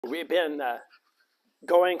We've been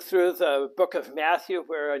going through the book of Matthew.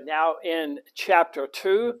 We're now in chapter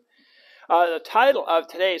 2. The title of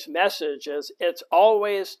today's message is "It's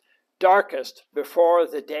Always Darkest Before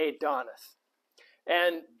the Day Dawneth."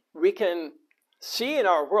 And we can see in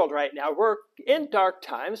our world right now, we're in dark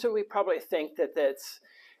times, and we probably think that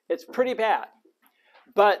it's pretty bad.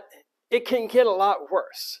 But it can get a lot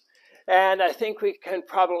worse. And I think we can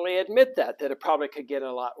probably admit that it probably could get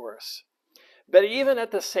a lot worse. But even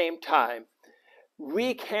at the same time,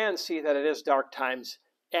 we can see that it is dark times.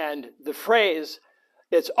 And the phrase,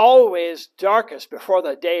 "it's always darkest before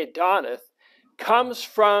the day dawneth," comes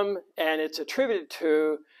from, and it's attributed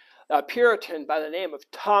to, a Puritan by the name of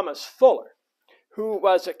Thomas Fuller, who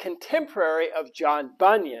was a contemporary of John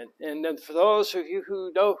Bunyan. And then for those of you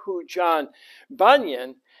who know who John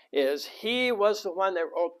Bunyan is, he was the one that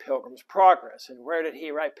wrote Pilgrim's Progress. And where did he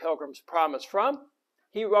write Pilgrim's Progress from?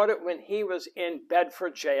 He wrote it when he was in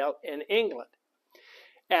Bedford jail in England.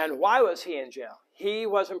 And why was he in jail? He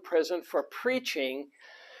was in prison for preaching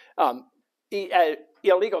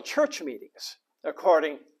illegal church meetings,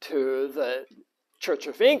 according to the Church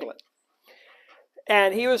of England.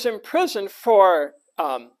 And he was in prison was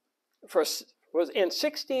in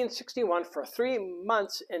 1661 for 3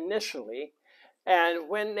 months initially. And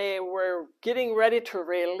when they were getting ready to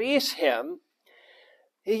release him,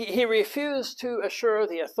 he refused to assure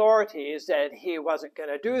the authorities that he wasn't going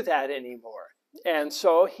to do that anymore. And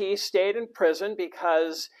so he stayed in prison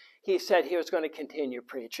because he said he was going to continue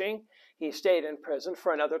preaching. He stayed in prison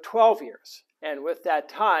for another 12 years. And with that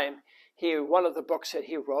time, one of the books that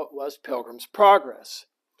he wrote was Pilgrim's Progress.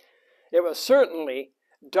 It was certainly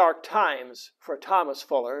dark times for Thomas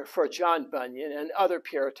Fuller, for John Bunyan, and other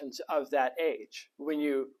Puritans of that age,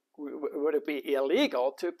 when would it be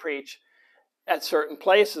illegal to preach at certain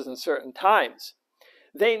places and certain times.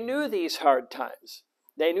 They knew these hard times.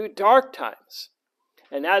 They knew dark times.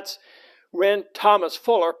 And that's when Thomas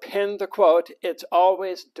Fuller penned the quote, "It's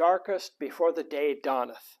always darkest before the day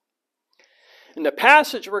dawneth." And the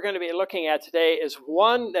passage we're going to be looking at today is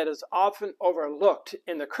one that is often overlooked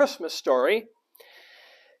in the Christmas story.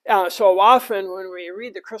 So often when we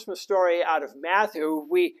read the Christmas story out of Matthew,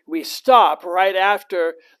 we stop right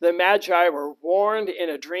after the Magi were warned in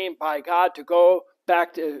a dream by God to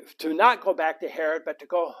not go back to Herod, but to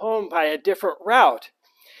go home by a different route.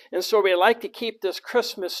 And so we like to keep this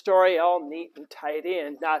Christmas story all neat and tidy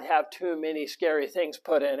and not have too many scary things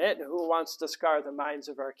put in it. Who wants to scar the minds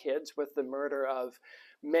of our kids with the murder of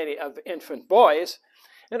many of infant boys,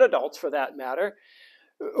 and adults for that matter?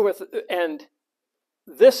 And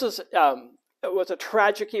this was a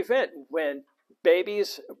tragic event when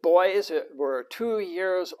boys were 2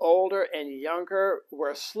 years older and younger,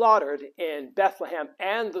 were slaughtered in Bethlehem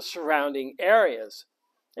and the surrounding areas.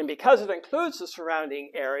 And because it includes the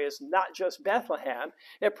surrounding areas, not just Bethlehem,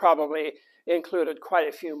 it probably included quite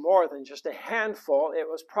a few more than just a handful. It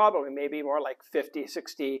was probably maybe more like 50,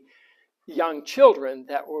 60 young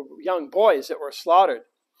boys that were slaughtered.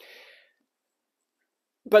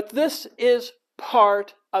 But this is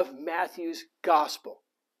part of Matthew's gospel.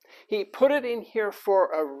 He put it in here for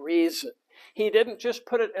a reason. He didn't just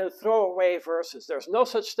put it in throwaway verses. There's no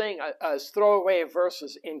such thing as throwaway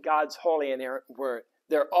verses in God's holy and inerrant word.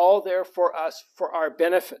 They're all there for us, for our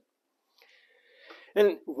benefit.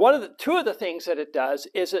 And two of the things that it does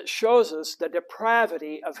is it shows us the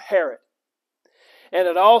depravity of Herod. And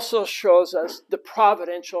it also shows us the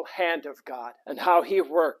providential hand of God and how he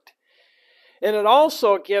worked. And it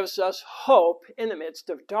also gives us hope in the midst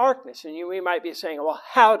of darkness. And we might be saying, well,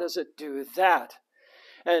 how does it do that?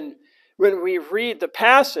 And when we read the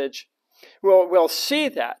passage, we'll see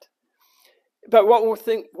that. But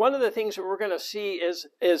one of the things that we're going to see is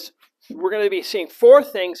we're going to be seeing 4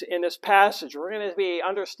 things in this passage. We're going to be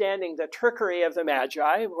understanding the trickery of the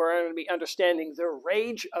Magi. We're going to be understanding the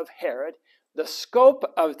rage of Herod, the scope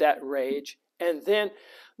of that rage, and then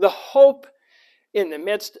the hope in the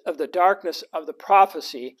midst of the darkness of the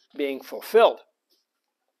prophecy being fulfilled.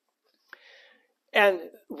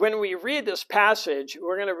 And when we read this passage,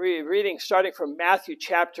 we're going to be reading starting from Matthew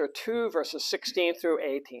chapter 2, verses 16 through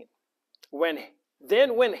 18.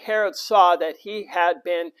 When Herod saw that he had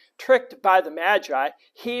been tricked by the Magi,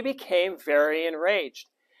 he became very enraged,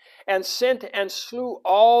 and sent and slew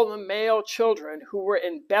all the male children who were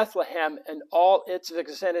in Bethlehem and all its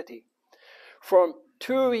vicinity, from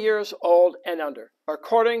 2 years old and under,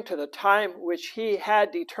 according to the time which he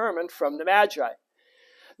had determined from the Magi.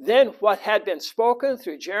 Then what had been spoken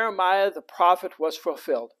through Jeremiah the prophet was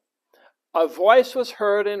fulfilled. A voice was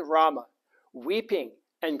heard in Ramah, weeping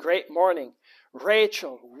and great mourning,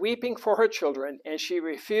 Rachel weeping for her children, and she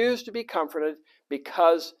refused to be comforted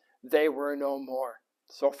because they were no more.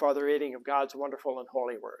 So far, the reading of God's wonderful and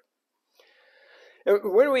holy word.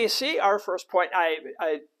 When we see our first point,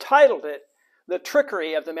 I titled it, The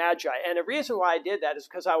Trickery of the Magi. And the reason why I did that is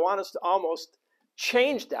because I want us to almost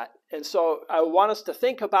change that. And so I want us to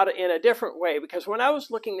think about it in a different way, because when I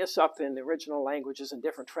was looking this up in the original languages and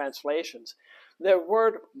different translations, the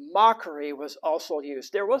word mockery was also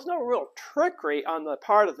used. There was no real trickery on the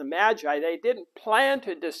part of the Magi. They didn't plan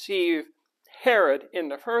to deceive Herod in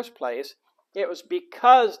the first place. It was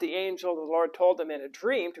because the angel of the Lord told them in a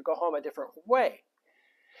dream to go home a different way.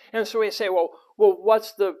 And so we say, well,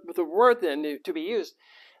 what's the word then to be used?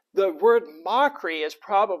 The word mockery is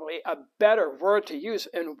probably a better word to use.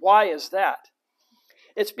 And why is that?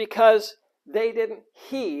 It's because they didn't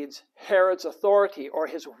heed Herod's authority or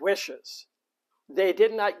his wishes. They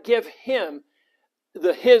did not give him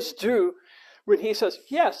his due when he says,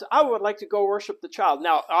 yes, I would like to go worship the child.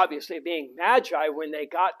 Now, obviously, being Magi, when they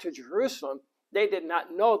got to Jerusalem, they did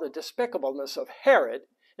not know the despicableness of Herod.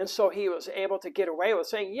 And so he was able to get away with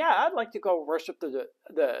saying, yeah, I'd like to go worship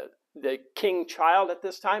the king child at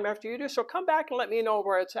this time after you do. So come back and let me know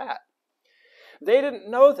where it's at. They didn't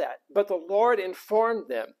know that, but the Lord informed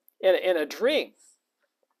them in a dream.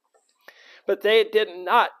 But they did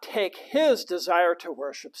not take his desire to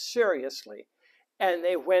worship seriously, and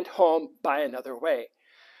they went home by another way.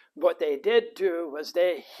 What they did do was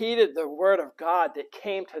they heeded the word of God that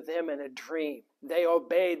came to them in a dream. They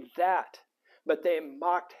obeyed that, but they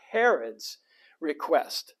mocked Herod's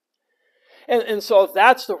request. And so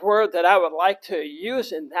that's the word that I would like to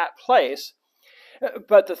use in that place.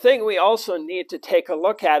 But the thing we also need to take a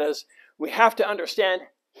look at is we have to understand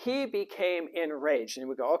he became enraged. And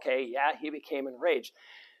we go, okay, yeah, he became enraged.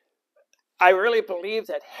 I really believe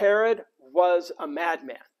that Herod was a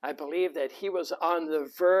madman. I believe that he was on the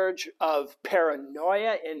verge of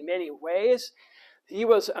paranoia in many ways. He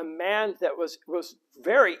was a man that was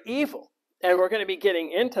very evil, and we're going to be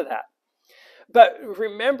getting into that. But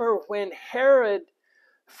remember when Herod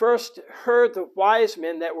first heard the wise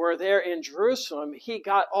men that were there in Jerusalem, he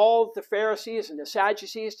got all the Pharisees and the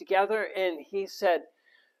Sadducees together, and he said,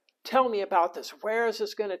 tell me about this. Where is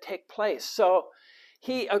this going to take place? So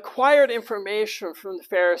he acquired information from the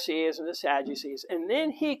Pharisees and the Sadducees, and then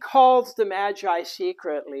he calls the Magi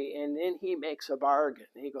secretly, and then he makes a bargain.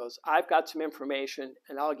 He goes, I've got some information,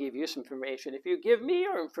 and I'll give you some information if you give me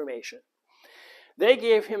your information. They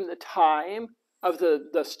gave him the time of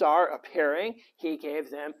the star appearing. He gave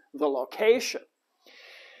them the location.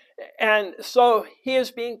 And so he is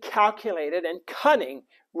being calculated and cunning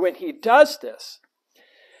when he does this.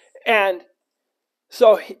 And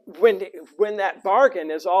so when that bargain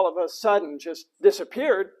is all of a sudden just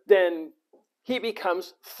disappeared, then he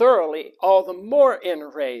becomes thoroughly all the more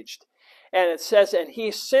enraged. And it says, and he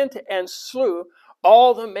sent and slew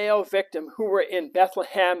all the male victims who were in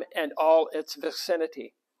Bethlehem and all its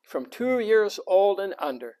vicinity, from 2 years old and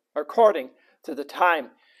under, according to the time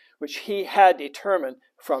which he had determined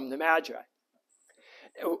from the Magi.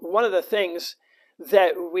 One of the things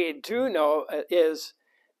that we do know is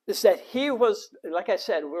that he was, like I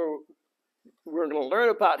said, we're going to learn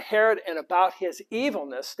about Herod and about his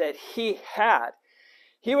evilness that he had.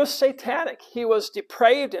 He was satanic. He was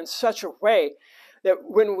depraved in such a way that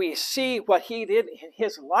when we see what he did in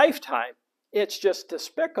his lifetime, it's just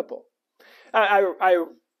despicable. I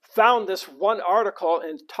found this one article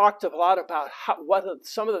and talked a lot about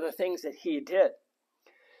some of the things that he did.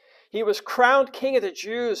 He was crowned king of the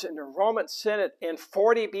Jews in the Roman Senate in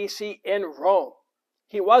 40 BC in Rome.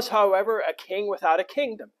 He was, however, a king without a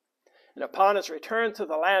kingdom. And upon his return to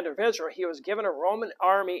the land of Israel, he was given a Roman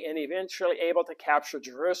army and eventually able to capture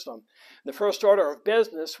Jerusalem. The first order of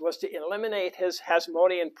business was to eliminate his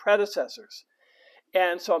Hasmonean predecessors.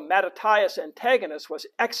 And so Mattathias Antigonus was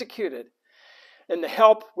executed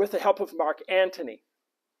with the help of Mark Antony.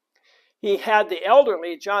 He had the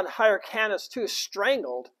elderly John Hyrcanus too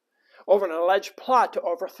strangled over an alleged plot to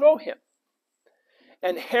overthrow him.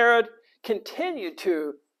 And Herod continued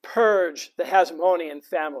to purge the Hasmonean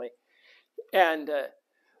family. And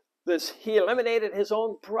he eliminated his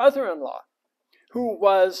own brother-in-law, who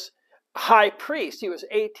was high priest. He was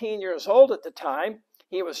 18 years old at the time.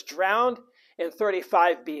 He was drowned in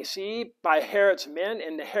 35 BC by Herod's men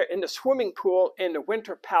in the swimming pool in the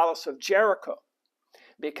winter palace of Jericho,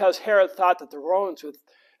 because Herod thought that the Romans would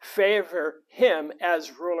favor him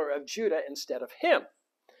as ruler of Judah instead of him.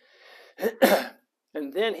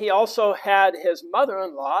 And then he also had his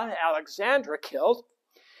mother-in-law, Alexandra, killed,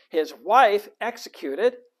 his wife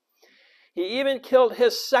executed. He even killed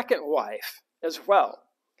his second wife as well.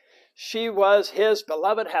 She was his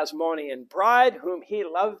beloved Hasmonean bride, whom he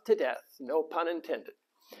loved to death. No pun intended.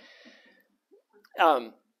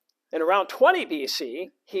 In around 20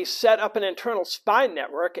 BC, he set up an internal spy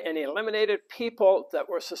network and eliminated people that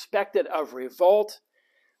were suspected of revolt.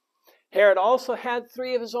 Herod also had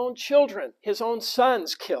 3 of his own children, his own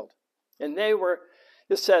sons, killed. And they were,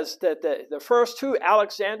 it says that the first 2,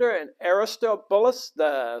 Alexander and Aristobulus,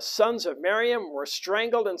 the sons of Miriam, were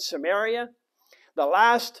strangled in Samaria. The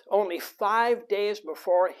last only 5 days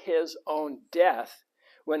before his own death,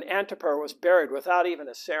 when Antipas was buried without even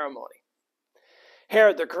a ceremony.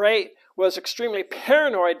 Herod the Great was extremely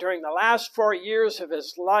paranoid during the last 4 years of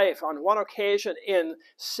his life. On one occasion in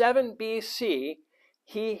 7 BC,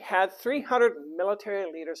 he had 300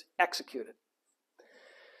 military leaders executed.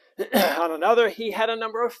 On another, he had a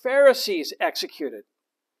number of Pharisees executed.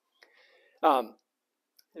 The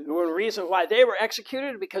reason why they were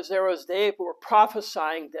executed because they were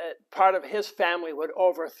prophesying that part of his family would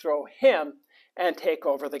overthrow him and take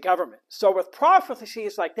over the government. So with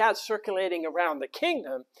prophecies like that circulating around the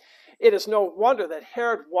kingdom, it is no wonder that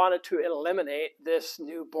Herod wanted to eliminate this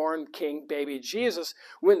newborn king baby Jesus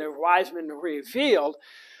when the wise men revealed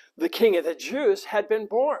the king of the Jews had been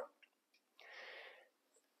born.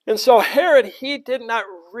 And so Herod, he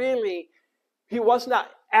was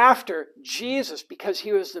not after Jesus because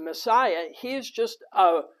he was the Messiah. He's just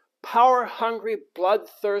a power-hungry,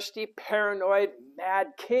 bloodthirsty, paranoid, mad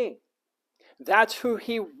king. That's who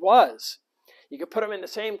he was. You could put him in the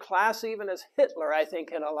same class even as Hitler, I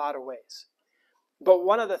think, in a lot of ways. But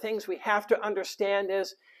one of the things we have to understand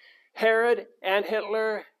is Herod and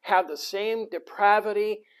Hitler have the same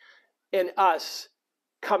depravity in us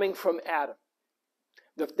coming from Adam.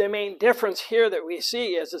 The main difference here that we see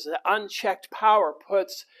is that unchecked power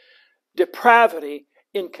puts depravity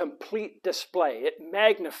in complete display. It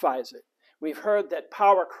magnifies it. We've heard that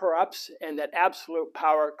power corrupts and that absolute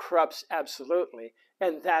power corrupts absolutely.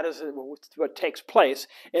 And that is what takes place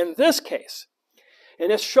in this case.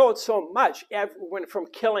 And it showed so much, from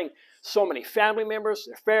killing so many family members,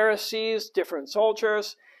 the Pharisees, different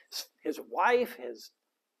soldiers, his wife,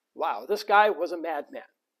 wow, this guy was a madman.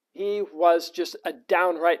 He was just a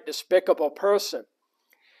downright despicable person.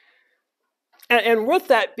 And with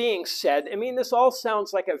that being said, I mean, this all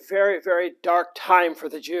sounds like a very, very dark time for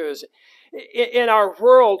the Jews. In our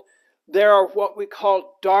world, there are what we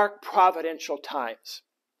call dark providential times.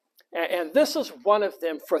 And this is one of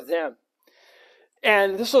them for them.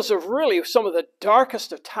 And this was really some of the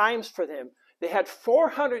darkest of times for them. They had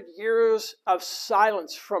 400 years of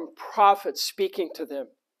silence from prophets speaking to them.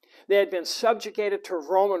 They had been subjugated to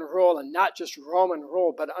Roman rule, and not just Roman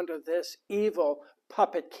rule, but under this evil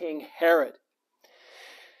puppet king Herod.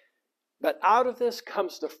 But out of this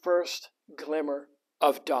comes the first glimmer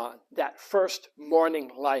of dawn, that first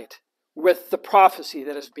morning light with the prophecy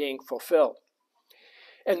that is being fulfilled.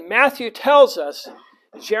 And Matthew tells us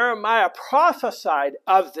Jeremiah prophesied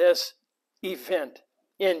of this event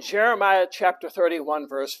in Jeremiah chapter 31,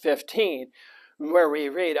 verse 15, where we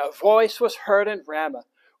read, "A voice was heard in Ramah,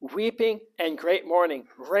 weeping and great mourning,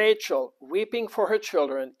 Rachel weeping for her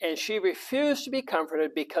children, and she refused to be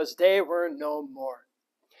comforted because they were no more."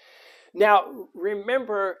 Now,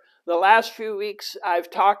 remember, the last few weeks I've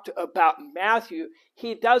talked about Matthew.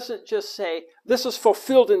 He doesn't just say, this is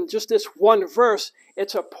fulfilled in just this one verse.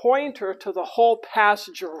 It's a pointer to the whole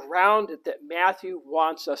passage around it that Matthew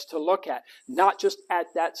wants us to look at, not just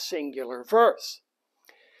at that singular verse.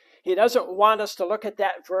 He doesn't want us to look at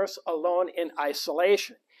that verse alone in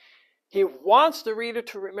isolation. He wants the reader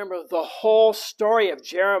to remember the whole story of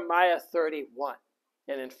Jeremiah 31.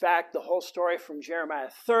 And in fact, the whole story from Jeremiah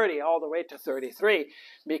 30 all the way to 33,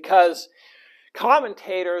 because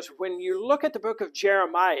commentators, when you look at the book of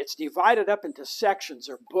Jeremiah, it's divided up into sections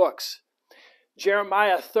or books.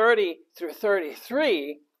 Jeremiah 30 through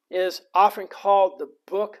 33 is often called the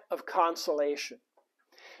book of consolation,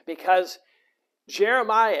 because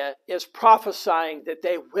Jeremiah is prophesying that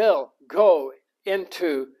they will go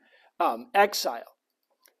into exile.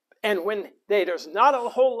 And when there's not a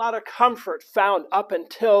whole lot of comfort found up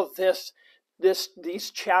until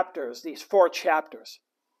these chapters, these 4 chapters.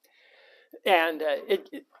 And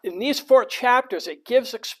in these 4 chapters, it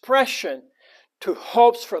gives expression to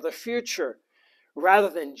hopes for the future rather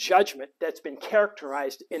than judgment that's been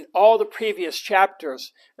characterized in all the previous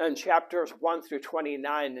chapters, in chapters 1 through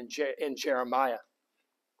 29 in Jeremiah.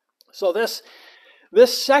 So this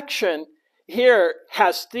section here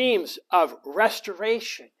has themes of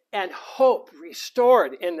restoration and hope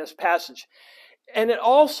restored in this passage. And it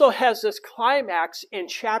also has this climax in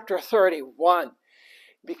chapter 31,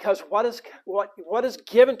 because what is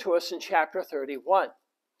given to us in chapter 31?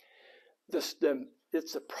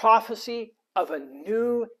 it's the prophecy of a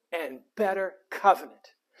new and better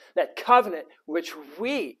covenant. That covenant which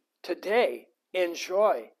we today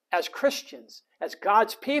enjoy as Christians, as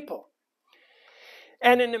God's people.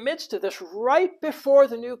 And in the midst of this, right before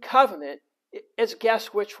the new covenant, is guess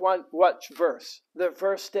which verse? The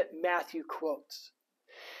verse that Matthew quotes.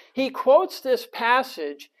 He quotes this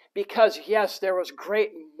passage because, yes, there was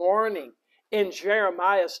great mourning in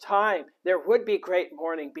Jeremiah's time. There would be great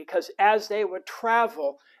mourning because as they would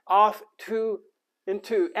travel off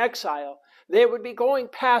into exile, they would be going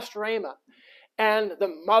past Ramah. And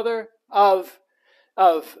the mother of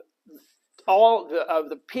all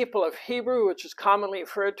the people of Hebrew, which is commonly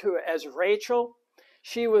referred to as Rachel,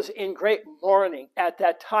 she was in great mourning at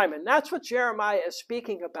that time. And that's what Jeremiah is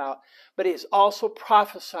speaking about. But he's also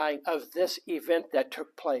prophesying of this event that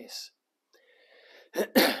took place.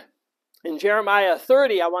 In Jeremiah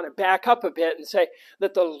 30, I want to back up a bit and say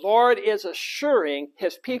that the Lord is assuring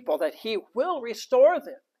his people that he will restore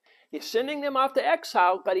them. He's sending them off to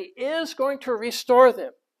exile, but he is going to restore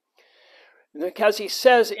them. Because he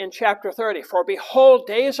says in chapter 30, "For behold,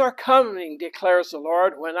 days are coming, declares the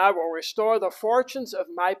Lord, when I will restore the fortunes of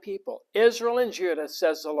my people, Israel and Judah,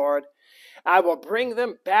 says the Lord. I will bring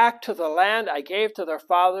them back to the land I gave to their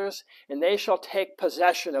fathers, and they shall take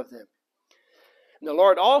possession of them." And the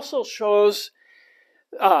Lord also shows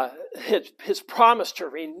his promise to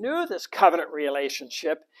renew this covenant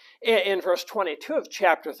relationship in verse 22 of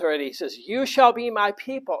chapter 30. He says, "You shall be my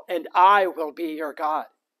people, and I will be your God."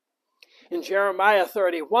 In Jeremiah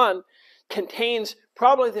 31 contains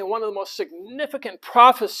probably one of the most significant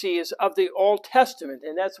prophecies of the Old Testament.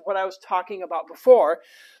 And that's what I was talking about before,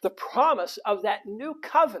 the promise of that new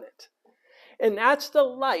covenant. And that's the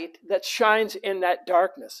light that shines in that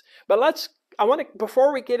darkness. But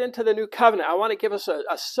before we get into the new covenant, I want to give us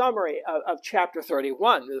a summary of chapter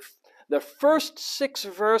 31. The first 6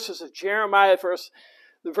 verses of Jeremiah,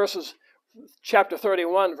 chapter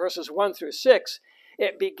 31, verses 1 through 6,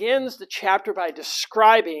 it begins the chapter by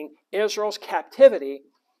describing Israel's captivity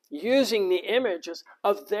using the images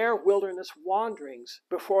of their wilderness wanderings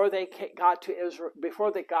before they got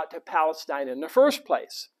to Palestine in the first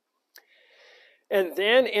place. And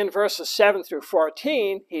then in verses 7 through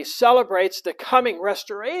 14, he celebrates the coming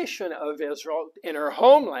restoration of Israel in her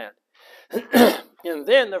homeland. And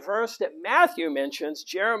then the verse that Matthew mentions,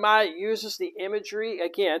 Jeremiah uses the imagery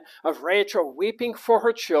again of Rachel weeping for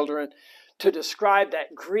her children to describe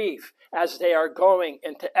that grief as they are going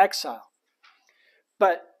into exile.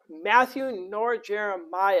 But Matthew nor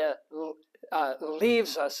Jeremiah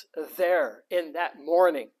leaves us there in that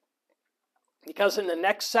mourning. Because in the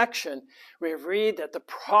next section, we read that the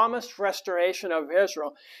promised restoration of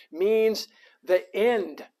Israel means the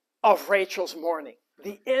end of Rachel's mourning,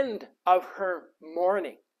 the end of her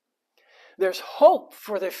mourning. There's hope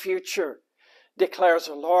for the future, declares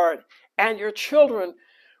the Lord, and your children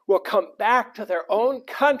will come back to their own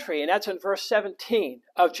country. And that's in verse 17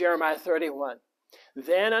 of Jeremiah 31.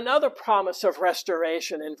 Then another promise of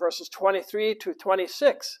restoration in verses 23 to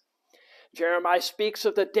 26. Jeremiah speaks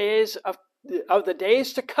of the days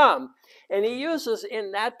to come, and he uses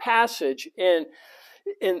in that passage, in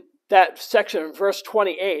that section in verse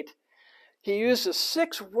 28, he uses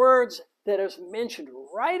 6 words that is mentioned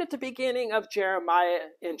right at the beginning of Jeremiah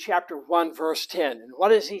in chapter 1, verse 10. And what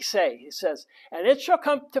does he say? He says, "And it shall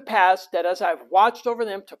come to pass that as I've watched over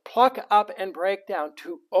them to pluck up and break down,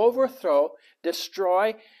 to overthrow,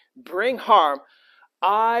 destroy, bring harm,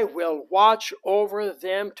 I will watch over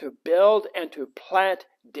them to build and to plant,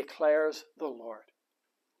 declares the Lord."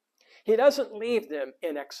 He doesn't leave them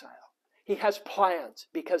in exile. He has plans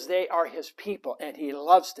because they are his people and he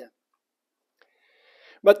loves them.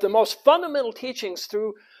 But the most fundamental teachings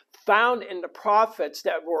found in the prophets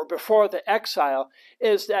that were before the exile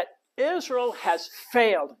is that Israel has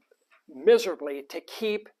failed miserably to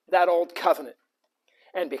keep that old covenant.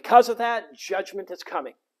 And because of that, judgment is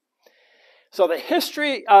coming. So the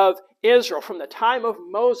history of Israel from the time of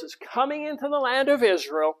Moses coming into the land of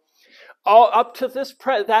Israel all up to this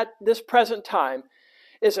present time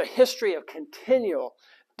is a history of continual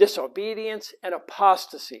disobedience and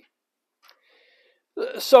apostasy.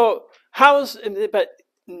 But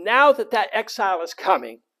now that exile is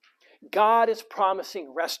coming, God is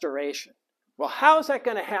promising restoration. Well, how is that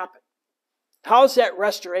going to happen? How is that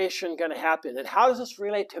restoration going to happen? And how does this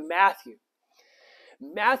relate to Matthew?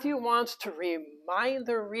 Matthew wants to remind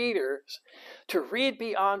the readers to read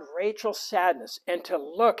beyond Rachel's sadness and to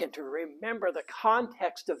look and to remember the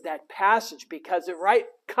context of that passage, because right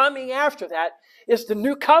coming after that is the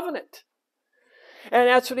new covenant. And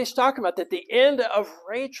that's what he's talking about, that the end of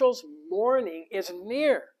Rachel's mourning is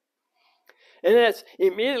near. And then it's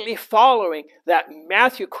immediately following that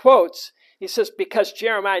Matthew quotes, he says, because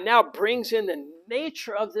Jeremiah now brings in the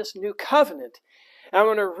nature of this new covenant. And I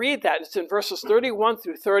want to read that. It's in verses 31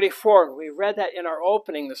 through 34. And we read that in our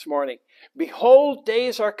opening this morning. Behold,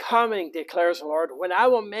 days are coming, declares the Lord, when I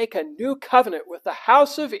will make a new covenant with the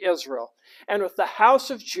house of Israel and with the house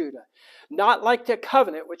of Judah, not like the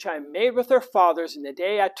covenant which I made with their fathers in the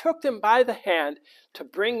day I took them by the hand to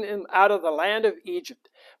bring them out of the land of Egypt.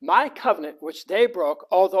 My covenant which they broke,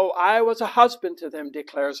 although I was a husband to them,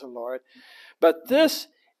 declares the Lord. But this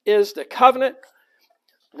is the covenant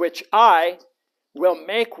which I will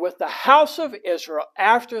make with the house of Israel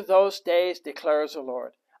after those days, declares the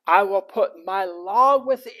Lord. I will put my law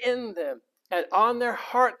within them, and on their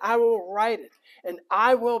heart I will write it, and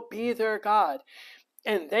I will be their God,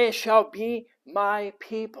 and they shall be my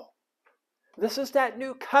people. This is that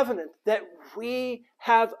new covenant that we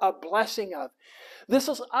have a blessing of. This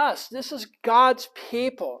is us. This is God's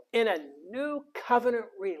people in a new covenant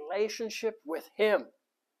relationship with Him.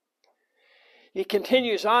 He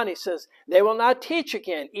continues on, he says, they will not teach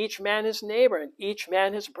again, each man his neighbor and each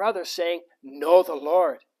man his brother, saying, know the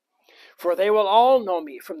Lord. For they will all know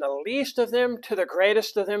me, from the least of them to the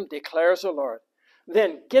greatest of them, declares the Lord.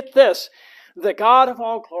 Then, get this, the God of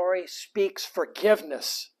all glory speaks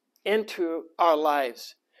forgiveness into our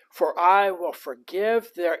lives. For I will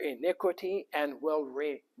forgive their iniquity and will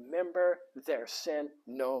remember their sin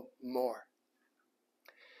no more.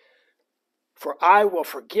 For I will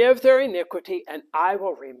forgive their iniquity, and I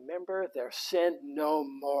will remember their sin no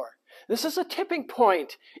more. This is a tipping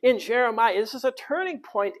point in Jeremiah. This is a turning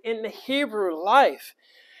point in the Hebrew life.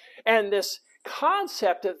 And this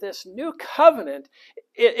concept of this new covenant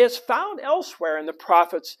is found elsewhere in the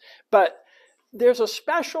prophets, but there's a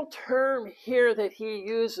special term here that he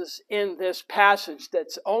uses in this passage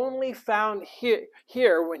that's only found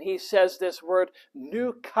here when he says this word,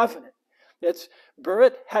 new covenant. It's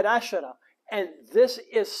Berit Hadashara. And this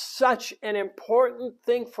is such an important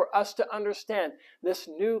thing for us to understand, this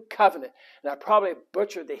new covenant. And I probably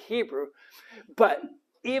butchered the Hebrew, but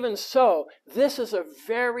even so, this is a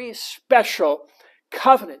very special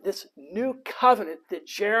covenant, this new covenant that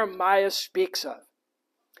Jeremiah speaks of.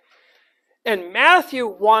 And Matthew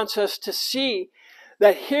wants us to see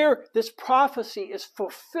that here this prophecy is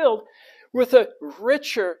fulfilled with a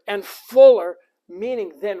richer and fuller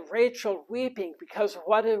meaning than Rachel weeping, because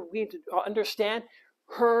what do we understand?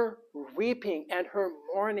 Her weeping and her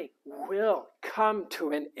mourning will come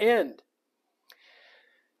to an end.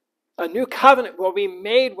 A new covenant will be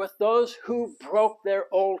made with those who broke their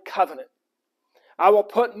old covenant. I will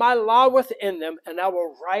put my law within them, and I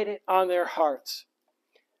will write it on their hearts.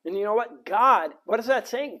 And you know what? God, what is that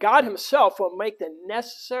saying? God himself will make the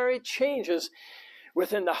necessary changes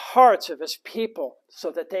within the hearts of his people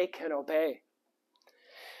so that they can obey.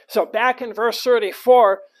 So back in verse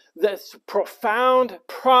 34, this profound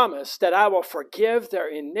promise that I will forgive their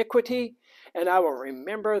iniquity and I will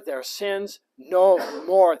remember their sins no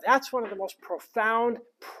more. That's one of the most profound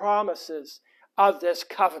promises of this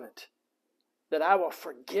covenant, that I will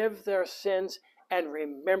forgive their sins and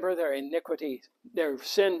remember their iniquity, their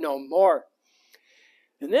sin no more.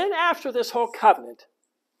 And then after this whole covenant,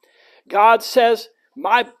 God says,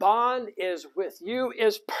 my bond is with you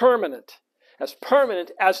is permanent. As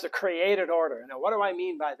permanent as the created order. Now, what do I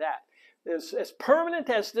mean by that? As permanent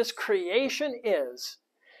as this creation is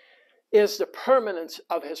the permanence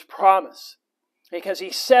of his promise. Because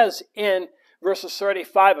he says in verses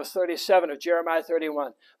 35 of 37 of Jeremiah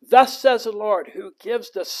 31, thus says the Lord, who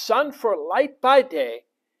gives the sun for light by day,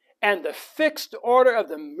 and the fixed order of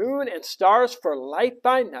the moon and stars for light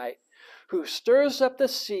by night, who stirs up the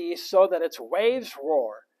sea so that its waves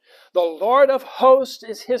roar. The Lord of hosts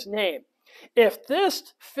is his name. If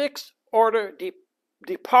this fixed order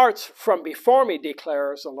departs from before me,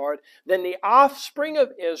 declares the Lord, then the offspring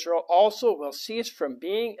of Israel also will cease from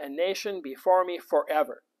being a nation before me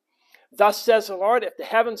forever. Thus says the Lord, if the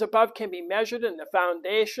heavens above can be measured and the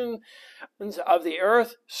foundations of the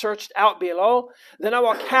earth searched out below, then I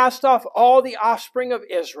will cast off all the offspring of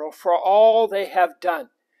Israel for all they have done.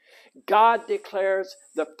 God declares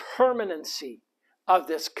the permanency of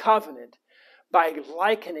this covenant by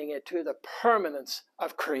likening it to the permanence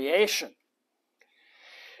of creation.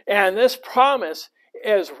 And this promise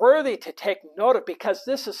is worthy to take note of because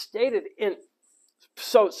this is stated in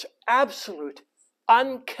such absolute,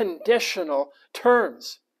 unconditional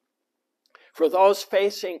terms. For those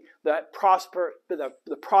facing the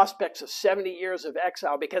prospects of 70 years of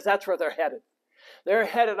exile, because that's where they're headed. They're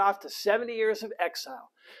headed off to 70 years of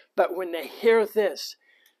exile. But when they hear this,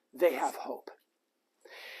 they have hope.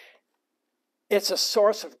 It's a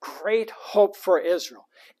source of great hope for Israel.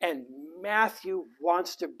 And Matthew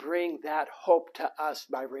wants to bring that hope to us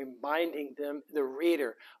by reminding them, the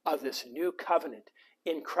reader, of this new covenant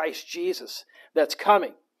in Christ Jesus that's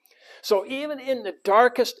coming. So even in the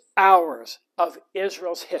darkest hours of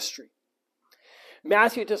Israel's history,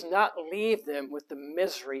 Matthew does not leave them with the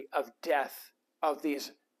misery of death of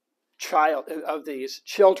these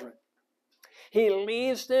children. He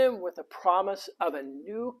leaves them with a promise of a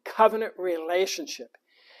new covenant relationship,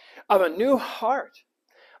 of a new heart,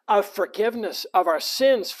 of forgiveness of our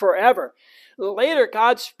sins forever. Later,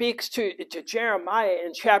 God speaks to Jeremiah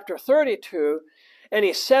in chapter 32, and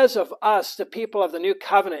he says of us, the people of the new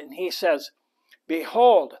covenant, and he says,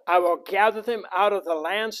 "Behold, I will gather them out of the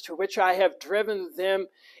lands to which I have driven them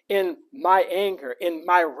in my anger, in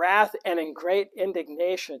my wrath, and in great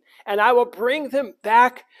indignation. And I will bring them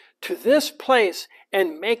back to this place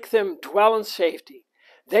and make them dwell in safety.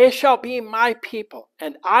 They shall be my people,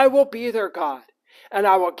 and I will be their God. And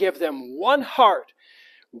I will give them one heart,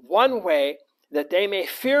 one way, that they may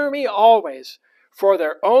fear me always, for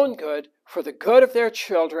their own good, for the good of their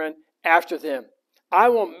children after them. I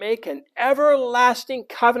will make an everlasting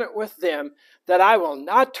covenant with them, that I will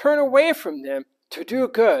not turn away from them to do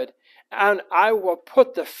good, and I will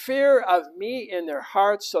put the fear of me in their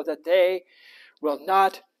hearts, so that they will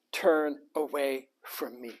not turn away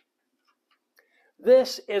from me."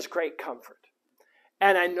 This is great comfort.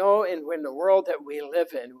 And I know in the world that we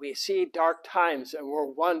live in, we see dark times and we're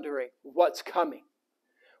wondering what's coming.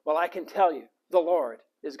 Well, I can tell you, the Lord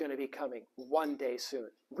is going to be coming one day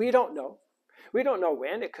soon. We don't know. We don't know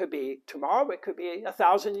when. It could be tomorrow. It could be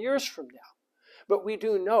 1,000 years from now. But we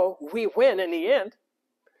do know we win in the end.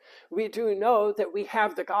 We do know that we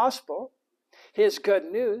have the gospel, his good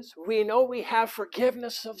news. We know we have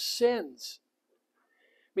forgiveness of sins.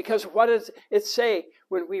 Because what does it say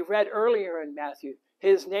when we read earlier in Matthew?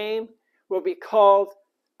 His name will be called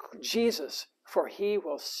Jesus, for he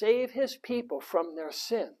will save his people from their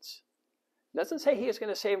sins. It doesn't say he is going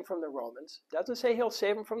to save them from the Romans. It doesn't say he'll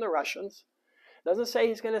save them from the Russians. It doesn't say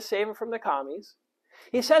he's going to save them from the commies.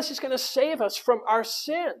 He says he's going to save us from our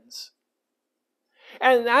sins.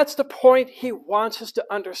 And that's the point he wants us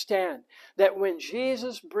to understand, that when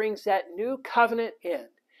Jesus brings that new covenant in,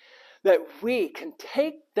 that we can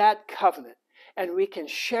take that covenant and we can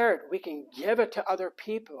share it. We can give it to other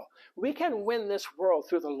people. We can win this world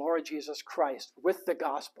through the Lord Jesus Christ with the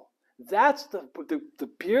gospel. That's the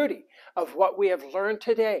beauty of what we have learned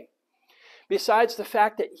today. Besides the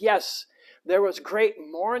fact that, yes, there was great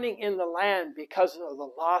mourning in the land because of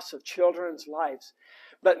the loss of children's lives.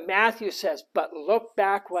 But Matthew says, but look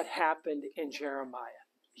back what happened in Jeremiah.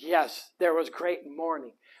 Yes, there was great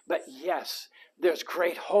mourning. But yes, there's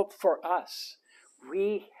great hope for us.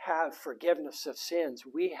 We have forgiveness of sins.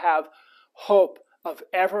 We have hope of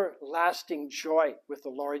everlasting joy with the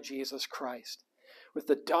Lord Jesus Christ, with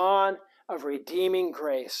the dawn of redeeming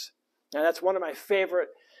grace. And that's one of my favorite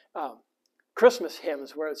Christmas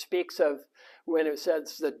hymns, where it speaks of, when it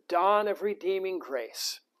says, the dawn of redeeming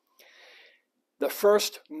grace, the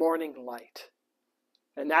first morning light.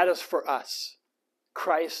 And that is for us,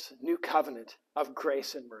 Christ's new covenant of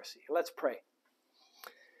grace and mercy. Let's pray.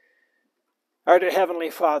 Our dear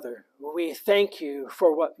Heavenly Father, we thank you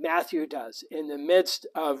for what Matthew does in the midst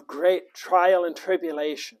of great trial and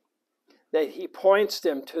tribulation, that he points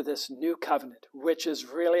them to this new covenant, which is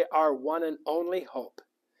really our one and only hope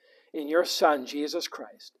in your Son, Jesus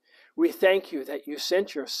Christ. We thank you that you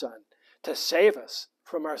sent your Son to save us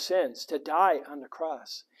from our sins, to die on the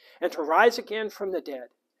cross, and to rise again from the dead.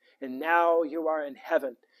 And now you are in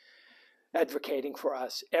heaven, advocating for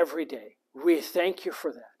us every day. We thank you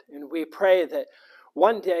for that. And we pray that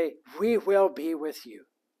one day we will be with you.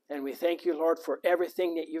 And we thank you, Lord, for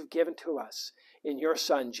everything that you've given to us in your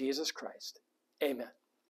Son, Jesus Christ. Amen.